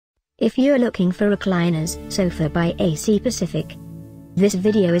If you're looking for Recliners sofa by AC Pacific, this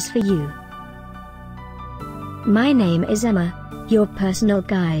video is for you. My name is Emma, your personal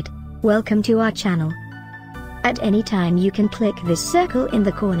guide. Welcome to our channel. At any time you can click this circle in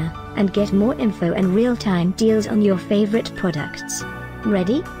the corner, and get more info and real-time deals on your favorite products.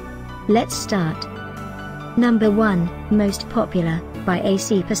 Ready? Let's start. Number 1, Most Popular, by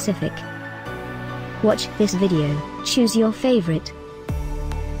AC Pacific. Watch this video, choose your favorite.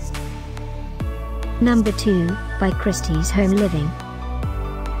 Number 2, by Christies Home Living.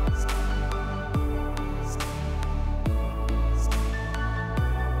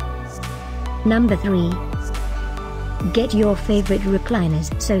 Number 3. Get your favorite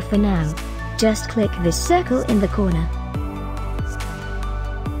Recliners sofa now. Just click this circle in the corner.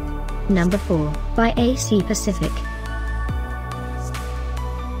 Number 4, by AC Pacific.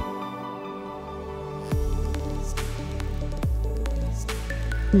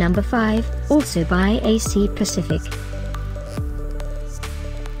 Number 5, also by AC Pacific.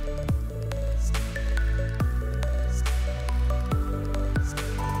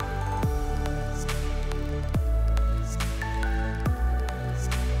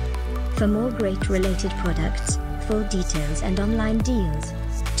 For more great related products, full details and online deals,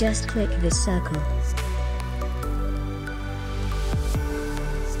 just click this circle.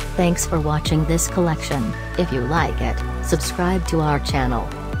 Thanks for watching this collection. If you like it, subscribe to our channel.